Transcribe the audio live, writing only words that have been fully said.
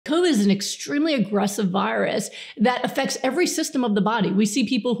is an extremely aggressive virus that affects every system of the body. We see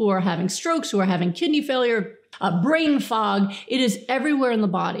people who are having strokes, who are having kidney failure, brain fog. It is everywhere in the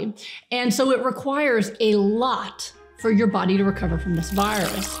body. And so it requires a lot for your body to recover from this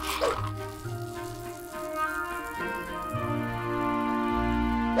virus.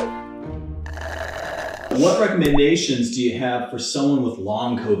 What recommendations do you have for someone with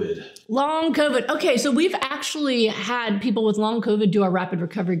long COVID? Long COVID. Okay, so we've actually had people with long COVID do our rapid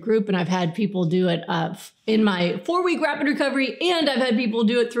recovery group, and I've had people do it in my 4-week rapid recovery, and I've had people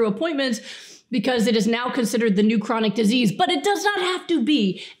do it through appointments because it is now considered the new chronic disease. But it does not have to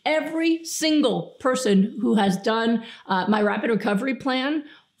be. Every single person who has done my rapid recovery plan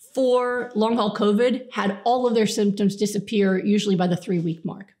for long haul COVID had all of their symptoms disappear, usually by the 3-week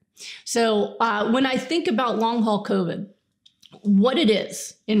mark. So when I think about long haul COVID, what it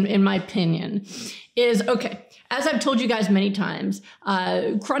is, in my opinion, is, okay, as I've told you guys many times,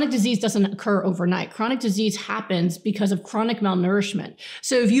 chronic disease doesn't occur overnight. Chronic disease happens because of chronic malnourishment.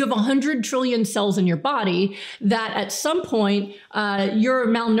 So if you have 100 trillion cells in your body, that at some point, your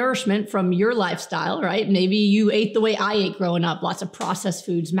malnourishment from your lifestyle, right? Maybe you ate the way I ate growing up, lots of processed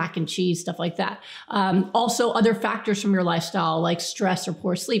foods, mac and cheese, stuff like that. Also other factors from your lifestyle, like stress or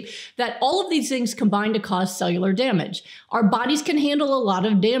poor sleep, that all of these things combine to cause cellular damage. Our bodies can handle a lot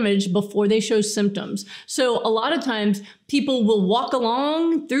of damage before they show symptoms. So a lot of times people will walk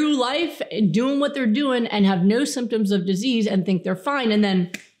along through life doing what they're doing and have no symptoms of disease and think they're fine. And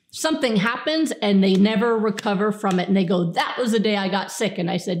then something happens and they never recover from it. And they go, that was the day I got sick. And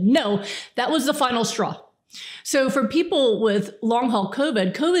I said, no, that was the final straw. So for people with long haul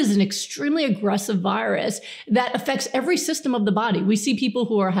COVID, COVID is an extremely aggressive virus that affects every system of the body. We see people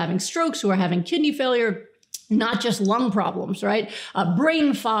who are having strokes, who are having kidney failure, not just lung problems, right?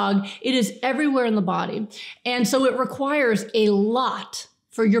 Brain fog. It is everywhere in the body. And so it requires a lot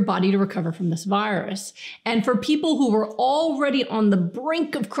for your body to recover from this virus. And for people who were already on the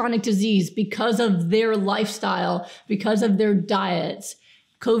brink of chronic disease because of their lifestyle, because of their diets,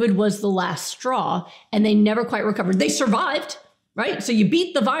 COVID was the last straw and they never quite recovered. They survived, right? So you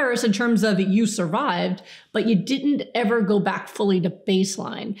beat the virus in terms of you survived, but you didn't ever go back fully to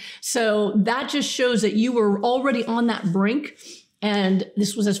baseline. So that just shows that you were already on that brink. And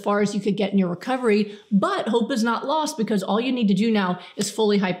this was as far as you could get in your recovery, but hope is not lost because all you need to do now is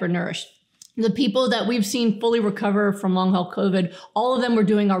fully hyper-nourish. The people that we've seen fully recover from long haul COVID, all of them were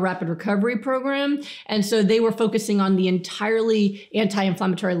doing our rapid recovery program. And so they were focusing on the entirely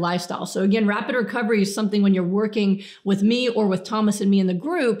anti-inflammatory lifestyle. So again, rapid recovery is something when you're working with me or with Thomas and me in the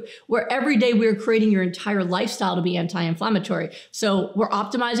group, where every day we're creating your entire lifestyle to be anti-inflammatory. So we're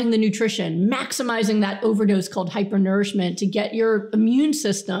optimizing the nutrition, maximizing that overdose called hyper-nourishment to get your immune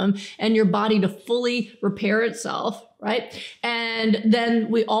system and your body to fully repair itself. Right. And then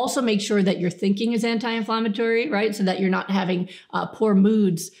we also make sure that your thinking is anti-inflammatory, right? So that you're not having poor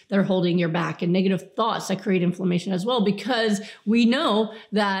moods that are holding your back and negative thoughts that create inflammation as well, because we know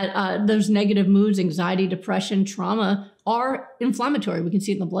that those negative moods, anxiety, depression, trauma are inflammatory. We can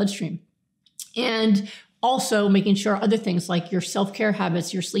see it in the bloodstream. And also making sure other things like your self-care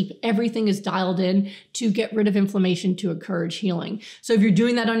habits, your sleep, everything is dialed in to get rid of inflammation to encourage healing. So if you're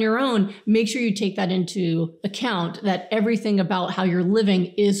doing that on your own, make sure you take that into account, that everything about how you're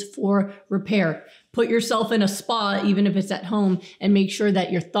living is for repair. Put yourself in a spa, even if it's at home, and make sure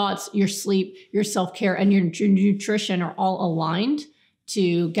that your thoughts, your sleep, your self-care, and your nutrition are all aligned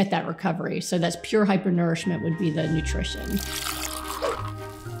to get that recovery. So that's pure hyper-nourishment would be the nutrition.